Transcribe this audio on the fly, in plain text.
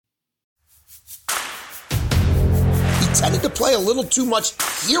tended to play a little too much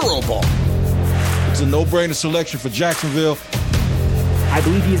hero ball. It's a no-brainer selection for Jacksonville. I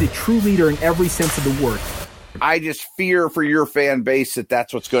believe he is a true leader in every sense of the word. I just fear for your fan base that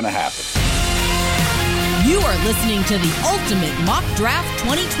that's what's going to happen. You are listening to the Ultimate Mock Draft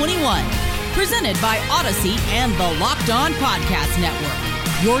 2021, presented by Odyssey and the Locked On Podcast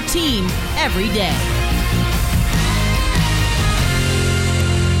Network. Your team every day.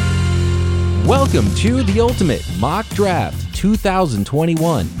 Welcome to the Ultimate Mock Draft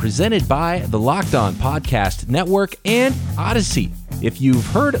 2021, presented by the Locked On Podcast Network and Odyssey. If you've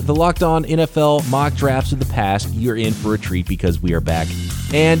heard the Locked On NFL mock drafts of the past, you're in for a treat because we are back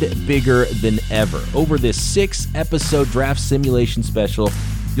and bigger than ever. Over this 6-episode draft simulation special,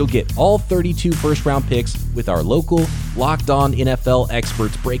 you'll get all 32 first-round picks with our local Locked On NFL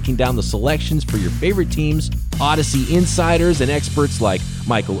experts breaking down the selections for your favorite teams, Odyssey insiders and experts like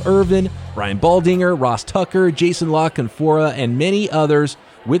Michael Irvin, Brian Baldinger, Ross Tucker, Jason La Canfora, and many others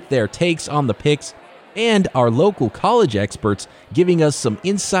with their takes on the picks, and our local college experts giving us some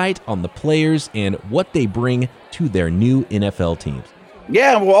insight on the players and what they bring to their new NFL teams.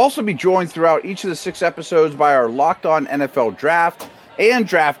 Yeah, we'll also be joined throughout each of the 6 episodes by our Locked On NFL Draft and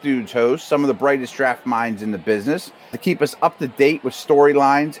Draft Dudes hosts, some of the brightest draft minds in the business, to keep us up to date with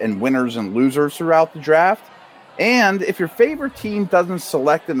storylines and winners and losers throughout the draft. And if your favorite team doesn't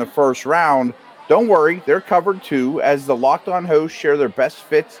select in the first round, don't worry, they're covered too, as the Locked On hosts share their best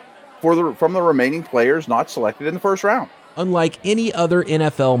fits from the remaining players not selected in the first round. Unlike any other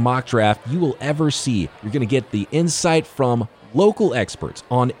NFL mock draft you will ever see, you're going to get the insight from local experts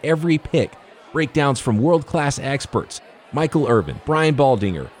on every pick, breakdowns from world-class experts, Michael Irvin, Brian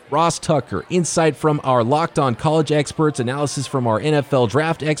Baldinger, Ross Tucker, insight from our Locked On college experts, analysis from our NFL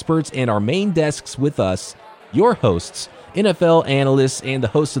draft experts, and our main desks with us, your hosts, NFL analysts, and the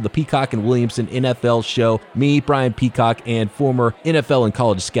host of the Peacock and Williamson NFL show, me, Brian Peacock, and former NFL and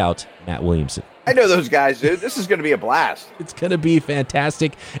college scout, Matt Williamson. I know those guys, dude. This is going to be a blast. It's going to be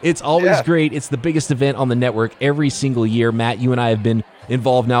fantastic. It's always great. It's the biggest event on the network every single year. Matt, you and I have been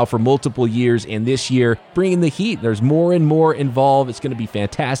involved now for multiple years, and this year, bringing the heat. There's more and more involved. It's going to be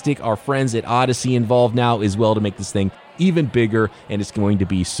fantastic. Our friends at Odyssey involved now as well to make this thing even bigger, and it's going to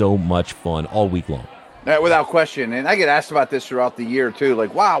be so much fun all week long. Without question. And I get asked about this throughout the year, too.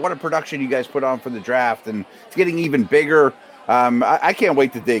 Like, wow, what a production you guys put on for the draft. And it's getting even bigger. I can't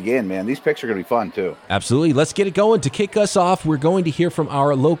wait to dig in, man. These picks are going to be fun, too. Absolutely. Let's get it going. To kick us off, we're going to hear from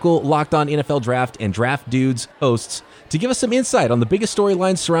our local Locked On NFL Draft and Draft Dudes hosts to give us some insight on the biggest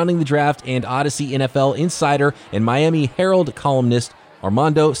storylines surrounding the draft, and Odyssey NFL insider and Miami Herald columnist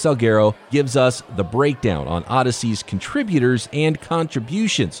Armando Salguero gives us the breakdown on Odyssey's contributors and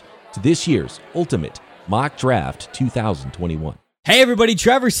contributions to this year's Ultimate Mock Draft 2021. Hey everybody,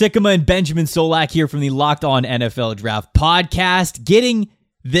 Trevor Sikkema and Benjamin Solak here from the Locked On NFL Draft podcast, getting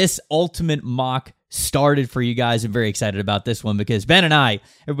this Ultimate Mock started for you guys. I'm very excited about this one because Ben and I,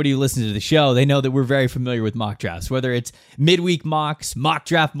 everybody who listens to the show, they know that we're very familiar with mock drafts, whether it's midweek mocks, mock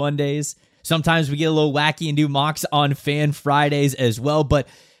draft Mondays. Sometimes we get a little wacky and do mocks on Fan Fridays as well, but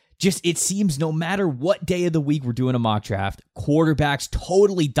just it seems no matter what day of the week we're doing a mock draft, quarterbacks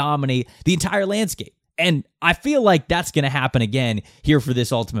totally dominate the entire landscape. And I feel like that's going to happen again here for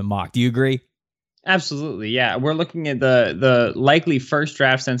this Ultimate Mock. Do you agree? Absolutely, yeah. We're looking at the likely first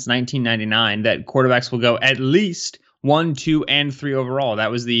draft since 1999 that quarterbacks will go at least 1, 2, and 3 overall. That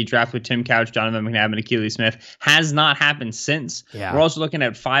was the draft with Tim Couch, Donovan McNabb, and Achilles Smith. Has not happened since. Yeah. We're also looking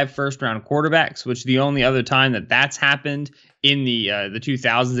at 5 first-round quarterbacks, which the only other time that that's happened in the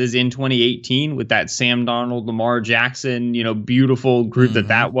 2000s is in 2018 with that Sam Darnold, Lamar Jackson, beautiful group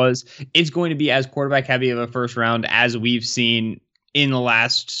that was. It's going to be as quarterback heavy of a first round as we've seen in the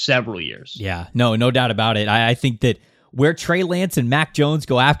last several years. Yeah, no doubt about it. I think that where Trey Lance and Mac Jones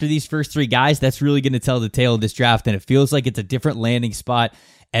go after these first 3 guys, that's really going to tell the tale of this draft, and it feels like it's a different landing spot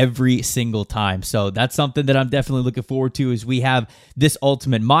every single time. So that's something that I'm definitely looking forward to as we have this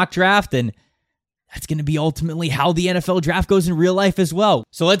Ultimate Mock Draft, and that's going to be ultimately how the NFL draft goes in real life as well.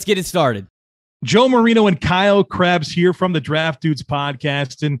 So let's get it started. Joe Marino and Kyle Krabs here from the Draft Dudes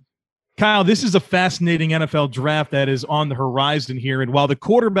podcast. And Kyle, this is a fascinating NFL draft that is on the horizon here. And while the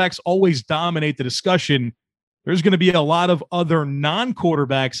quarterbacks always dominate the discussion, there's going to be a lot of other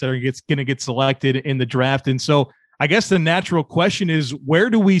non-quarterbacks that are going to get selected in the draft. And so I guess the natural question is, where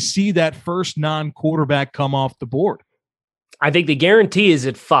do we see that first non-quarterback come off the board? I think the guarantee is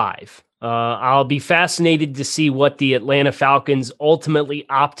at 5. I'll be fascinated to see what the Atlanta Falcons ultimately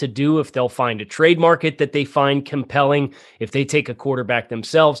opt to do, if they'll find a trade market that they find compelling, if they take a quarterback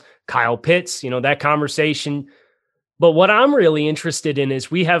themselves. Kyle Pitts, that conversation But what I'm really interested in is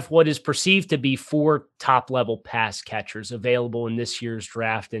we have what is perceived to be 4 top-level pass catchers available in this year's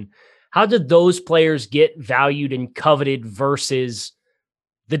draft. And how did those players get valued and coveted versus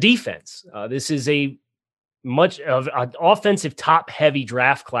the defense? This is a much of an offensive top-heavy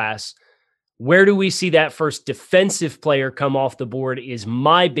draft class. Where do we see that first defensive player come off the board is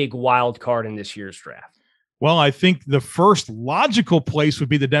my big wild card in this year's draft. Well, I think the first logical place would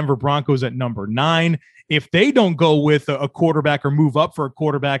be the Denver Broncos at number 9. If they don't go with a quarterback or move up for a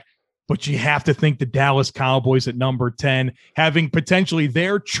quarterback, but you have to think the Dallas Cowboys at number 10, having potentially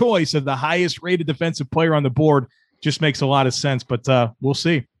their choice of the highest rated defensive player on the board just makes a lot of sense, but we'll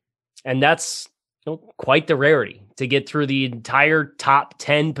see. And that's quite the rarity to get through the entire top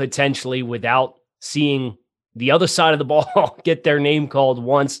 10 potentially without seeing the other side of the ball get their name called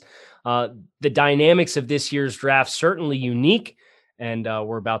once. The dynamics of this year's draft certainly unique, and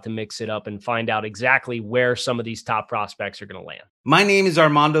we're about to mix it up and find out exactly where some of these top prospects are going to land. My name is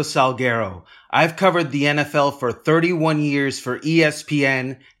Armando Salguero. I've covered the NFL for 31 years for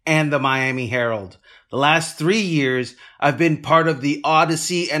ESPN and the Miami Herald. The last 3 years, I've been part of the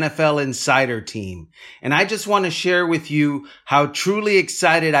Odyssey NFL Insider team. And I just want to share with you how truly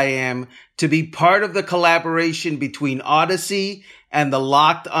excited I am to be part of the collaboration between Odyssey and the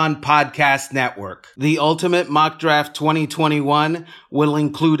Locked On Podcast Network. The Ultimate Mock Draft 2021 will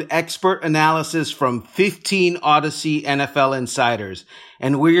include expert analysis from 15 Odyssey NFL insiders.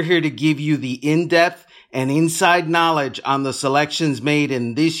 And we're here to give you the in-depth and inside knowledge on the selections made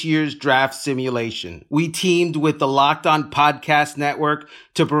in this year's draft simulation. We teamed with the Locked On Podcast Network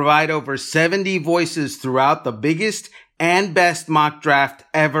to provide over 70 voices throughout the biggest and best mock draft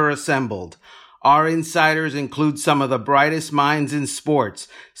ever assembled. Our insiders include some of the brightest minds in sports,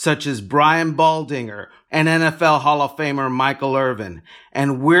 such as Brian Baldinger and NFL Hall of Famer Michael Irvin.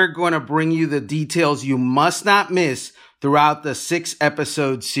 And we're going to bring you the details you must not miss throughout the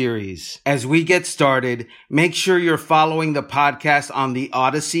 6-episode series. As we get started, make sure you're following the podcast on the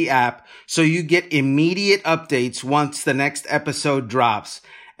Odyssey app so you get immediate updates once the next episode drops.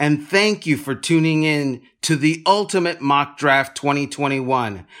 And thank you for tuning in to the Ultimate Mock Draft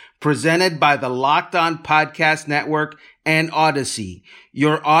 2021, presented by the Locked On Podcast Network and Odyssey,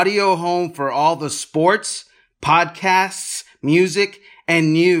 your audio home for all the sports, podcasts, music,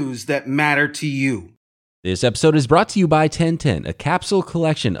 and news that matter to you. This episode is brought to you by 1010, a capsule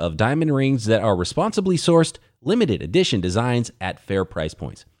collection of diamond rings that are responsibly sourced, limited edition designs at fair price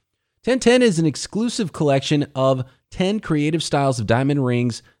points. 1010 is an exclusive collection of 10 creative styles of diamond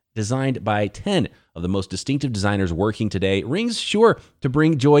rings designed by 10 of the most distinctive designers working today. Rings sure to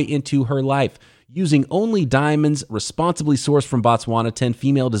bring joy into her life. Using only diamonds responsibly sourced from Botswana, 10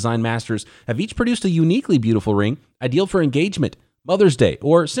 female design masters have each produced a uniquely beautiful ring, ideal for engagement, Mother's Day,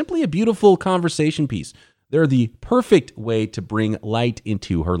 or simply a beautiful conversation piece. They're the perfect way to bring light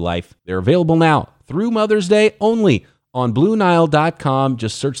into her life. They're available now through Mother's Day only on BlueNile.com.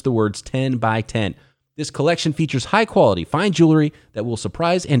 Just search the words 10 by 10. This collection features high-quality, fine jewelry that will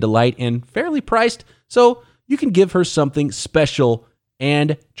surprise and delight and fairly priced, so you can give her something special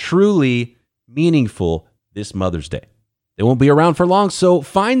and truly meaningful this Mother's Day. They won't be around for long, so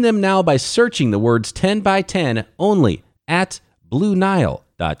find them now by searching the words 10 by 10 only at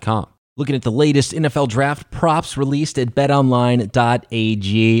BlueNile.com. Looking at the latest NFL draft props released at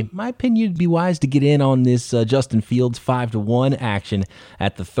betonline.ag. My opinion, it'd be wise to get in on this Justin Fields 5-1 action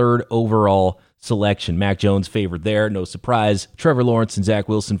at the 3rd overall selection. Mac Jones favored there, no surprise. Trevor Lawrence and Zach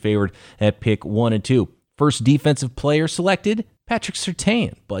Wilson favored at pick 1 and 2. First defensive player selected, Patrick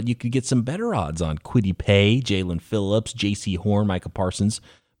Surtain, but you could get some better odds on Kwity Paye, Jalen Phillips, J.C. Horn, Micah Parsons.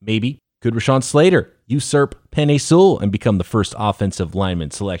 Maybe could Rashawn Slater usurp Penei Sewell and become the first offensive lineman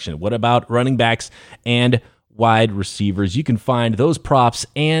selection? What about running backs and wide receivers? You can find those props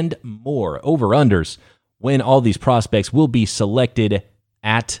and more, over-unders, when all these prospects will be selected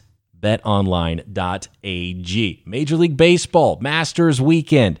at betonline.ag. Major League Baseball, Masters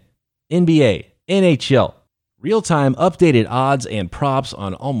Weekend, NBA, NHL, real-time updated odds and props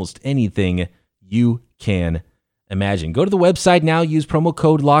on almost anything you can imagine. Go to the website now, use promo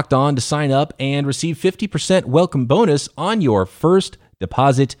code Locked On to sign up and receive 50% welcome bonus on your first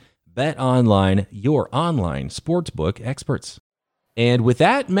deposit. BetOnline, your online sportsbook experts. And with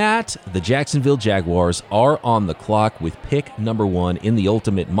that, Matt, the Jacksonville Jaguars are on the clock with pick number 1 in the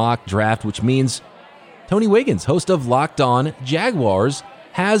Ultimate Mock Draft, which means Tony Wiggins, host of Locked On Jaguars,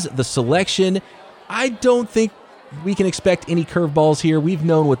 has the selection. I don't think we can expect any curveballs here. We've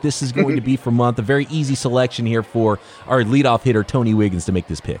known what this is going to be for a month. A very easy selection here for our leadoff hitter, Tony Wiggins, to make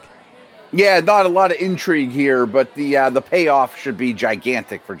this pick. Yeah, not a lot of intrigue here, but the payoff should be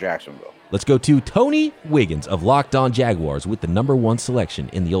gigantic for Jacksonville. Let's go to Tony Wiggins of Locked On Jaguars with the number 1 selection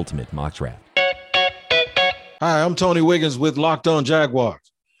in the Ultimate Mock Draft. Hi, I'm Tony Wiggins with Locked On Jaguars.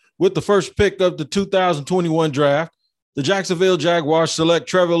 With the first pick of the 2021 draft, the Jacksonville Jaguars select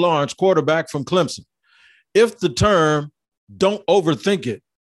Trevor Lawrence, quarterback from Clemson. If the term "don't overthink it"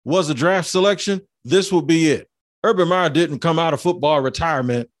 was a draft selection, this will be it. Urban Meyer didn't come out of football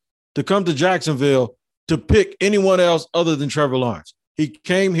retirement to come to Jacksonville to pick anyone else other than Trevor Lawrence. He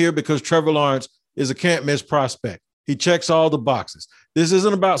came here because Trevor Lawrence is a can't-miss prospect. He checks all the boxes. This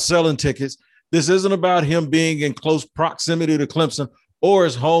isn't about selling tickets. This isn't about him being in close proximity to Clemson or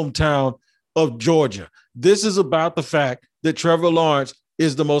his hometown of Georgia. This is about the fact that Trevor Lawrence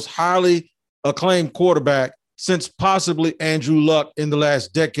is the most highly acclaimed quarterback since possibly Andrew Luck in the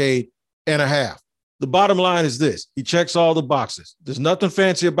last decade and a half. The bottom line is this: he checks all the boxes. There's nothing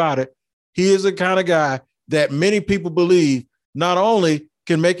fancy about it. He is the kind of guy that many people believe not only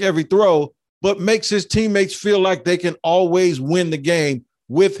can make every throw, but makes his teammates feel like they can always win the game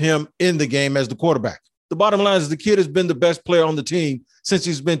with him in the game as the quarterback. The bottom line is the kid has been the best player on the team since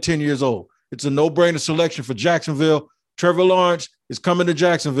he's been 10 years old. It's a no-brainer selection for Jacksonville. Trevor Lawrence is coming to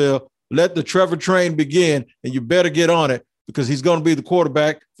Jacksonville. Let the Trevor train begin, and you better get on it because he's going to be the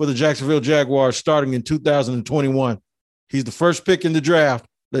quarterback for the Jacksonville Jaguars starting in 2021. He's the first pick in the draft.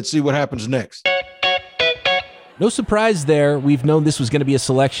 Let's see what happens next. No surprise there. We've known this was going to be a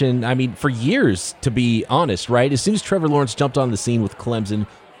selection, for years, to be honest, right? As soon as Trevor Lawrence jumped on the scene with Clemson,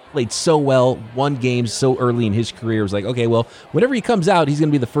 played so well, won games so early in his career, it was like, okay, well, whenever he comes out, he's going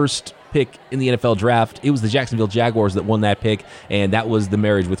to be the first pick in the NFL draft. It was the Jacksonville Jaguars that won that pick, and that was the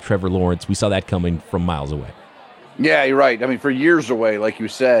marriage with Trevor Lawrence. We saw that coming from miles away. Yeah, you're right. For years away, like you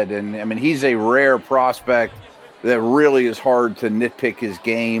said. And, he's a rare prospect that really is hard to nitpick his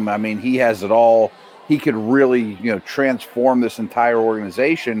game. He has it all. He could really, transform this entire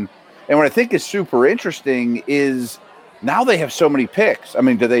organization. And what I think is super interesting is now they have so many picks.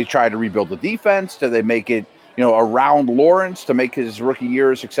 Do they try to rebuild the defense? Do they make it, around Lawrence to make his rookie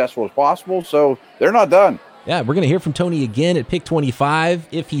year as successful as possible? So they're not done. Yeah, we're going to hear from Tony again at pick 25.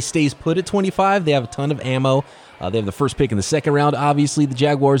 If he stays put at 25, they have a ton of ammo. They have the first pick in the second round. Obviously, the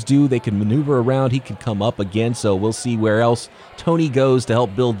Jaguars do. They can maneuver around. He could come up again, so we'll see where else Tony goes to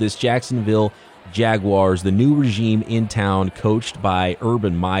help build this Jacksonville Jaguars, the new regime in town, coached by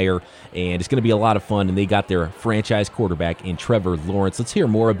Urban Meyer, and it's going to be a lot of fun, and they got their franchise quarterback in Trevor Lawrence. Let's hear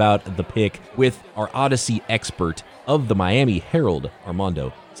more about the pick with our Odyssey expert of the Miami Herald,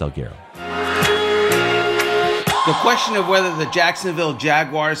 Armando Salguero. The question of whether the Jacksonville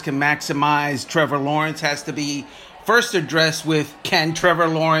Jaguars can maximize Trevor Lawrence has to be first addressed with, can Trevor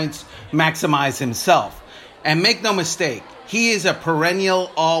Lawrence maximize himself? And make no mistake, he is a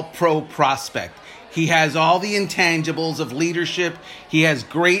perennial all-pro prospect. He has all the intangibles of leadership. He has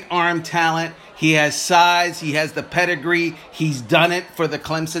great arm talent. He has size. He has the pedigree. He's done it for the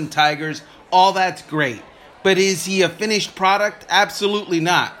Clemson Tigers. All that's great. But is he a finished product? Absolutely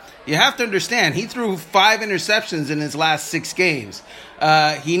not. You have to understand, he threw 5 interceptions in his last 6 games.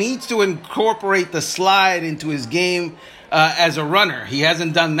 He needs to incorporate the slide into his game as a runner. He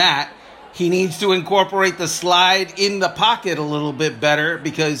hasn't done that. He needs to incorporate the slide in the pocket a little bit better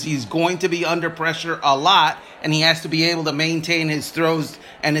because he's going to be under pressure a lot, and he has to be able to maintain his throws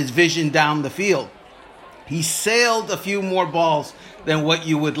and his vision down the field. He sailed a few more balls than what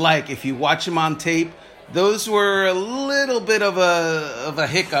you would like. If you watch him on tape, those were a little bit of a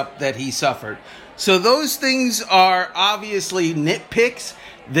hiccup that he suffered. So those things are obviously nitpicks.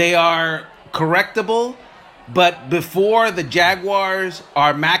 They are correctable. But before the Jaguars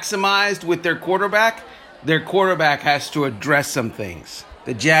are maximized with their quarterback has to address some things.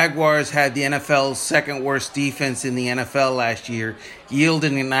 The Jaguars had the NFL's second worst defense in the NFL last year,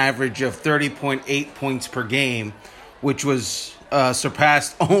 yielding an average of 30.8 points per game, which was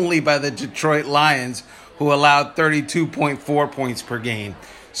surpassed only by the Detroit Lions, who allowed 32.4 points per game.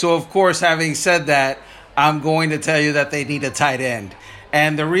 So, of course, having said that, I'm going to tell you that they need a tight end.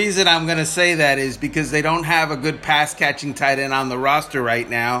 And the reason I'm going to say that is because they don't have a good pass-catching tight end on the roster right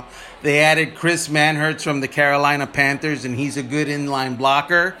now. They added Chris Manhertz from the Carolina Panthers, and he's a good inline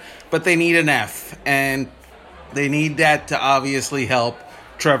blocker, but they need an F, and they need that to obviously help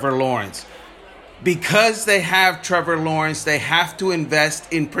Trevor Lawrence. Because they have Trevor Lawrence, they have to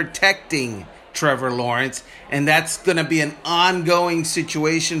invest in protecting Trevor Lawrence, and that's going to be an ongoing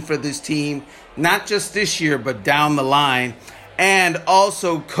situation for this team, not just this year, but down the line. And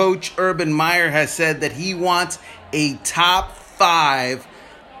also, Coach Urban Meyer has said that he wants a top 5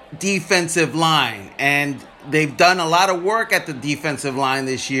 defensive line. And they've done a lot of work at the defensive line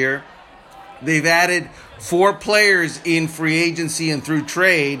this year. They've added 4 players in free agency and through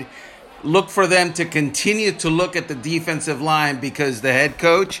trade. look for them to continue to look at the defensive line because the head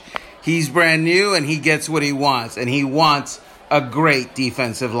coach, he's brand new and he gets what he wants, and he wants a great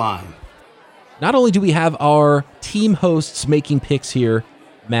defensive line. Not only do we have our team hosts making picks here,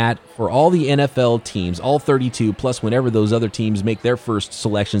 Matt, for all the NFL teams, all 32, plus whenever those other teams make their first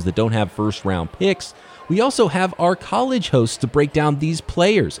selections that don't have first-round picks, we also have our college hosts to break down these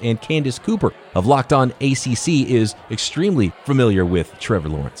players, and Candace Cooper of Locked On ACC is extremely familiar with Trevor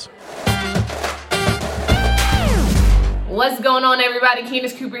Lawrence. What's going on, everybody?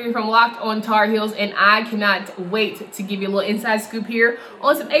 Candace Cooper here from Locked On Tar Heels, and I cannot wait to give you a little inside scoop here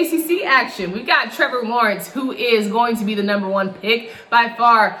on some ACC action. We've got Trevor Lawrence, who is going to be the number one pick, by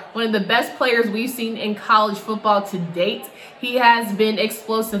far one of the best players we've seen in college football to date. He has been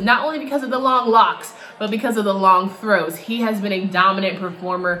explosive, not only because of the long locks, but because of the long throws. He has been a dominant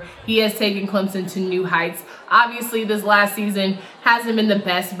performer. He has taken Clemson to new heights. Obviously, this last season hasn't been the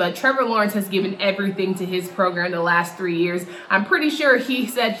best, but Trevor Lawrence has given everything to his program the last 3 years. I'm pretty sure he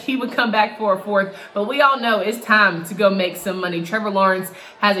said he would come back for a fourth, but we all know it's time to go make some money. Trevor Lawrence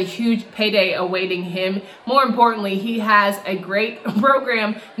has a huge payday awaiting him. More importantly, he has a great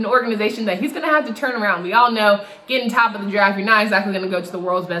program and organization that he's going to have to turn around. We all know getting top of the draft, you're not exactly going to go to the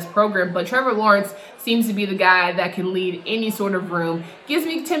world's best program, but Trevor Lawrence seems to be the guy that can lead any sort of room. Gives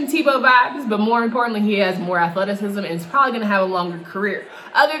me Tim Tebow vibes, but more importantly, he has more athleticism and is probably going to have a longer career.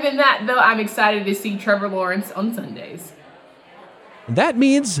 Other than that, though, I'm excited to see Trevor Lawrence on Sundays. That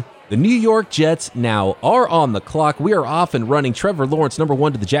means the New York Jets now are on the clock. We are off and running. Trevor Lawrence, number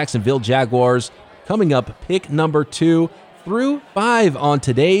 1 to the Jacksonville Jaguars. Coming up, pick number 2 through 5 on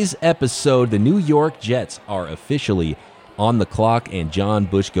today's episode. The New York Jets are officially on the clock, and John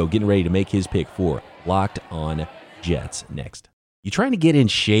Bushko getting ready to make his pick for Locked On Jets next. You trying to get in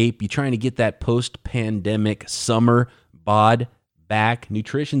shape? You trying to get that post-pandemic summer bod back?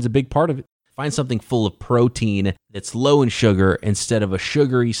 Nutrition's a big part of it. Find something full of protein that's low in sugar instead of a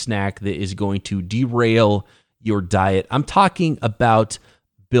sugary snack that is going to derail your diet. I'm talking about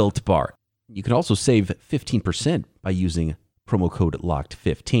Built Bar. You can also save 15% by using promo code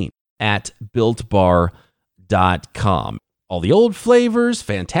LOCKED15 at BuiltBar.com. All the old flavors,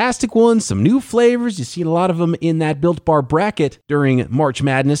 fantastic ones, some new flavors. You see a lot of them in that Built Bar bracket during March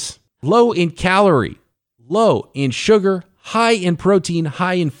Madness. Low in calorie, low in sugar, high in protein,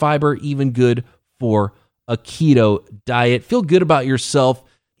 high in fiber, even good for a keto diet. Feel good about yourself.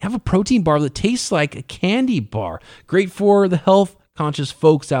 Have a protein bar that tastes like a candy bar. Great for the health-conscious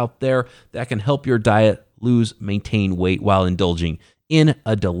folks out there that can help your diet maintain weight while indulging in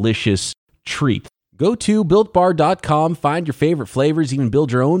a delicious treat. Go to BuiltBar.com, find your favorite flavors, even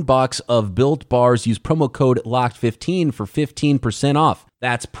build your own box of Built Bars. Use promo code LOCKED15 for 15% off.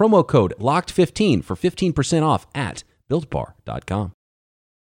 That's promo code LOCKED15 for 15% off at BuiltBar.com.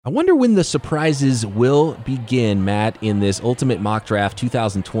 I wonder when the surprises will begin, Matt, in this Ultimate Mock Draft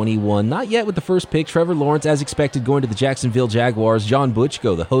 2021. Not yet with the first pick. Trevor Lawrence, as expected, going to the Jacksonville Jaguars. John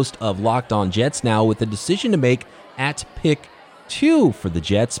Bushko, the host of Locked On Jets, now with a decision to make at pick 2 for the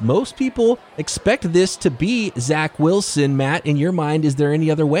Jets. Most people expect this to be Zach Wilson. Matt, in your mind, is there any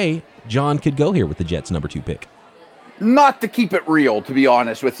other way John could go here with the Jets' number 2 pick? Not to keep it real, to be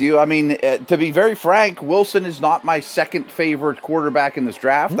honest with you. I mean, to be very frank, Wilson is not my second favorite quarterback in this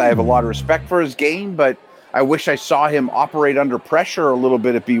draft. I have a lot of respect for his game, but I wish I saw him operate under pressure a little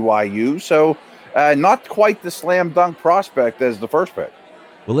bit at BYU. So not quite the slam dunk prospect as the first pick.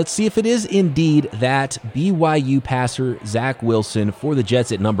 Well, let's see if it is indeed that BYU passer, Zach Wilson, for the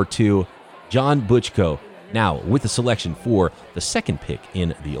Jets at number 2. John Bushko now with the selection for the second pick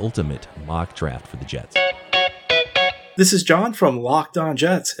in the Ultimate Mock Draft for the Jets. This is John from Locked On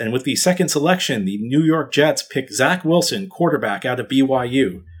Jets, and with the second selection, the New York Jets pick Zach Wilson, quarterback out of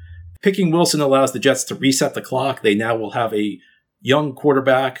BYU. Picking Wilson allows the Jets to reset the clock. They now will have a young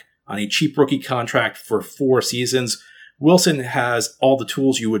quarterback on a cheap rookie contract for 4 seasons. Wilson has all the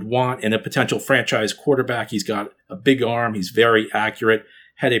tools you would want in a potential franchise quarterback. He's got a big arm. He's very accurate.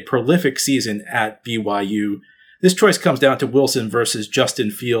 Had a prolific season at BYU. This choice comes down to Wilson versus Justin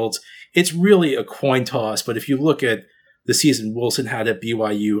Fields. It's really a coin toss, but if you look at the season Wilson had at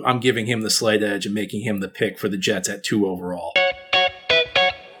BYU, I'm giving him the slight edge and making him the pick for the Jets at 2 overall.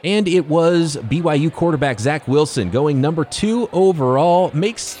 And it was BYU quarterback Zach Wilson going number 2 overall.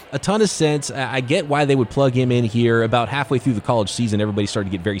 Makes a ton of sense. I get why they would plug him in here. About halfway through the college season, everybody started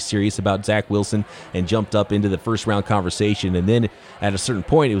to get very serious about Zach Wilson and jumped up into the first round conversation. And then at a certain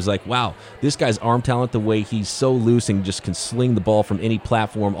point, it was like, wow, this guy's arm talent, the way he's so loose and just can sling the ball from any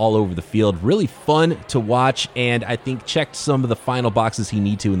platform all over the field. Really fun to watch, and I think checked some of the final boxes he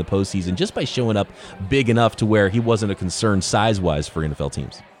needed to in the postseason just by showing up big enough to where he wasn't a concern size-wise for NFL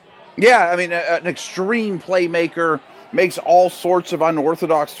teams. Yeah, I mean, an extreme playmaker, makes all sorts of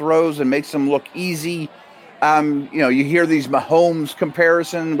unorthodox throws and makes them look easy. You hear these Mahomes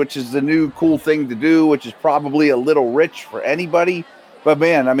comparison, which is the new cool thing to do, which is probably a little rich for anybody. But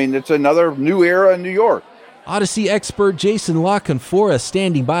man, I mean, it's another new era in New York. Odyssey expert Jason La Canfora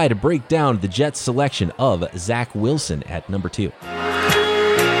standing by to break down the Jets' selection of Zach Wilson at number 2.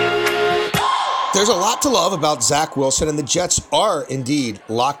 There's a lot to love about Zach Wilson, and the Jets are indeed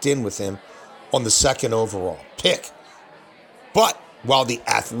locked in with him on the 2nd overall pick. But while the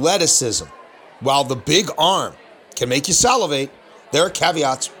athleticism, while the big arm can make you salivate, there are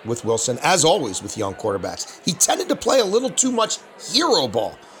caveats with Wilson, as always with young quarterbacks. He tended to play a little too much hero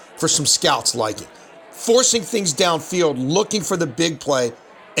ball for some scouts' liking, forcing things downfield, looking for the big play,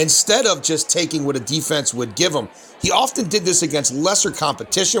 instead of just taking what a defense would give him. He often did this against lesser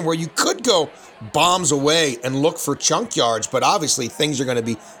competition where you could go bombs away and look for chunk yards, but obviously things are going to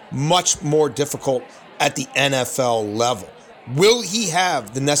be much more difficult at the NFL level. Will he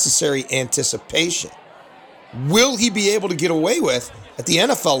have the necessary anticipation? Will he be able to get away with, at the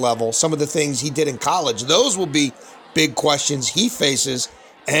NFL level, some of the things he did in college? Those will be big questions he faces.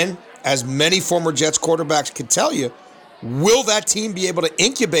 And as many former Jets quarterbacks could tell you, will that team be able to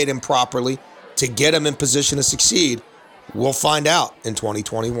incubate him properly to get him in position to succeed? We'll find out in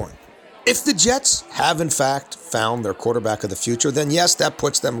 2021. If the Jets have in fact found their quarterback of the future, then yes, that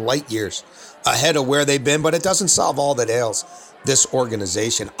puts them light years ahead of where they've been, but it doesn't solve all that ails this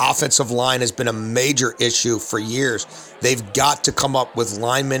organization. Offensive line has been a major issue for years. They've got to come up with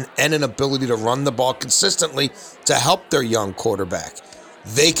linemen and an ability to run the ball consistently to help their young quarterback.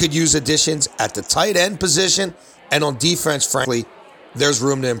 They could use additions at the tight end position, and on defense, frankly, there's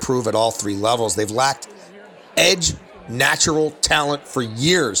room to improve at all 3 levels. They've lacked edge, natural talent for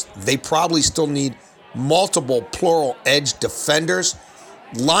years. They probably still need multiple plural edge defenders.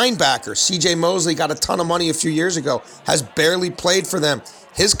 Linebacker, C.J. Mosley got a ton of money a few years ago, has barely played for them.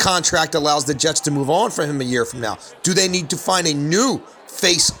 His contract allows the Jets to move on from him a year from now. Do they need to find a new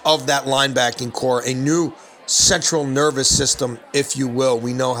face of that linebacking core, a new central nervous system, if you will?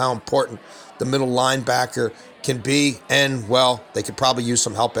 We know how important the middle linebacker can be, and, well, they could probably use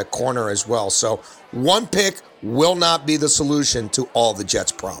some help at corner as well. So one pick will not be the solution to all the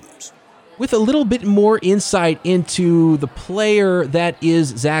Jets' problems. With a little bit more insight into the player that is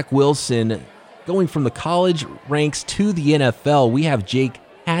Zach Wilson, going from the college ranks to the NFL, we have Jake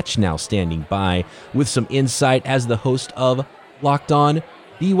Hatch now standing by with some insight as the host of Locked On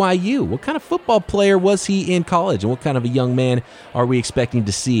BYU. What kind of football player was he in college, and what kind of a young man are we expecting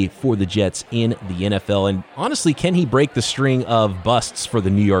to see for the Jets in the NFL? And honestly, can he break the string of busts for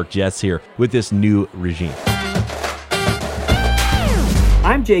the New York Jets here with this new regime?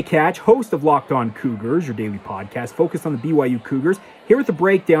 I'm Jake Hatch, host of Locked On Cougars, your daily podcast focused on the BYU Cougars, here with a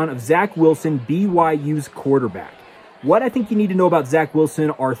breakdown of Zach Wilson, BYU's quarterback. What I think you need to know about Zach Wilson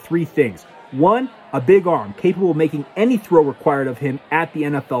are 3 things. 1, a big arm, capable of making any throw required of him at the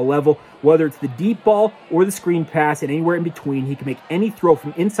NFL level, whether it's the deep ball or the screen pass and anywhere in between. He can make any throw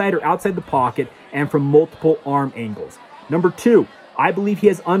from inside or outside the pocket and from multiple arm angles. Number 2, I believe he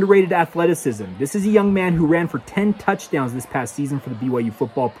has underrated athleticism. This is a young man who ran for 10 touchdowns this past season for the BYU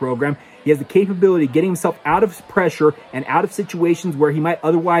football program. He has the capability of getting himself out of pressure and out of situations where he might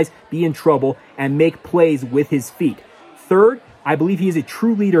otherwise be in trouble and make plays with his feet. Third, I believe he is a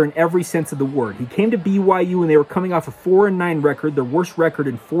true leader in every sense of the word. He came to BYU when they were coming off a 4-9 record, their worst record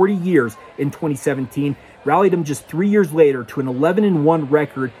in 40 years in 2017, rallied him just 3 years later to an 11-1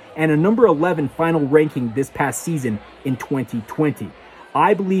 record and a number 11 final ranking this past season in 2020.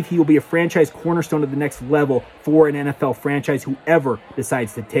 I believe he will be a franchise cornerstone of the next level for an NFL franchise, whoever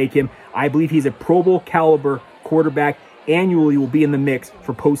decides to take him. I believe he's a Pro Bowl caliber quarterback, annually will be in the mix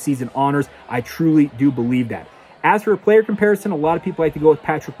for postseason honors. I truly do believe that. As for a player comparison, a lot of people like to go with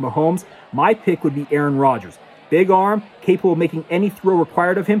Patrick Mahomes. My pick would be Aaron Rodgers. Big arm, capable of making any throw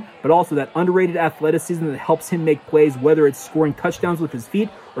required of him, but also that underrated athleticism that helps him make plays, whether it's scoring touchdowns with his feet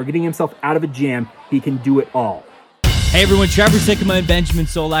or getting himself out of a jam. He can do it all. Hey everyone, Trevor Sikkema and Benjamin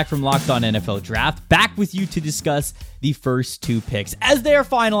Solak from Locked On NFL Draft, back with you to discuss the first 2 picks as they are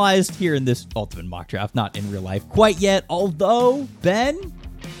finalized here in this Ultimate Mock Draft, not in real life quite yet, although, Ben,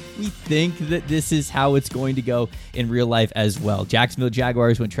 we think that this is how it's going to go in real life as well. Jacksonville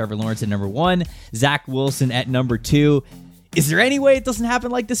Jaguars went Trevor Lawrence at number 1, Zach Wilson at number 2. Is there any way it doesn't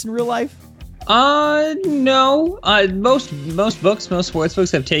happen like this in real life? No. Most books, most sports books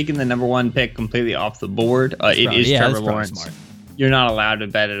have taken the number 1 pick completely off the board. It is Trevor Lawrence. you're not allowed to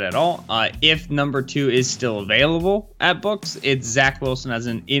bet it at all. If number 2 is still available at books, it's Zach Wilson as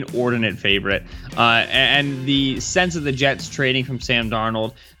an inordinate favorite. And the sense of the Jets trading from Sam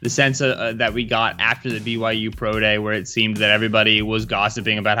Darnold, the sense that we got after the BYU Pro Day, where it seemed that everybody was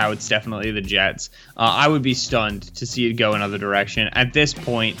gossiping about how it's definitely the Jets, I would be stunned to see it go another direction. At this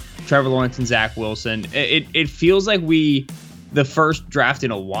point, Trevor Lawrence and Zach Wilson, it feels like the first draft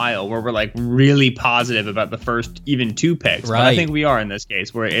in a while where we're like really positive about the first even 2 picks. Right. But I think we are in this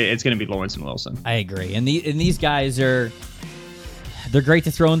case where it's going to be Lawrence and Wilson. I agree. And these guys they're great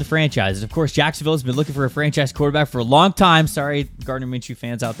to throw in the franchises. Of course, Jacksonville has been looking for a franchise quarterback for a long time. Sorry, Gardner Minshew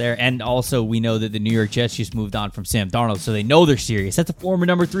fans out there. And also, we know that the New York Jets just moved on from Sam Darnold, so they know they're serious. That's a former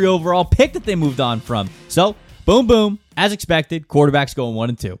number 3 overall pick that they moved on from. So, boom, boom. As expected, quarterbacks going 1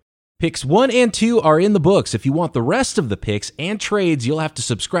 and 2. Picks 1 and 2 are in the books. If you want the rest of the picks and trades, you'll have to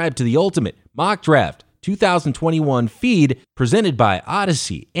subscribe to the Ultimate Mock Draft 2021 feed presented by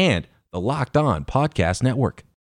Odyssey and the Locked On Podcast Network.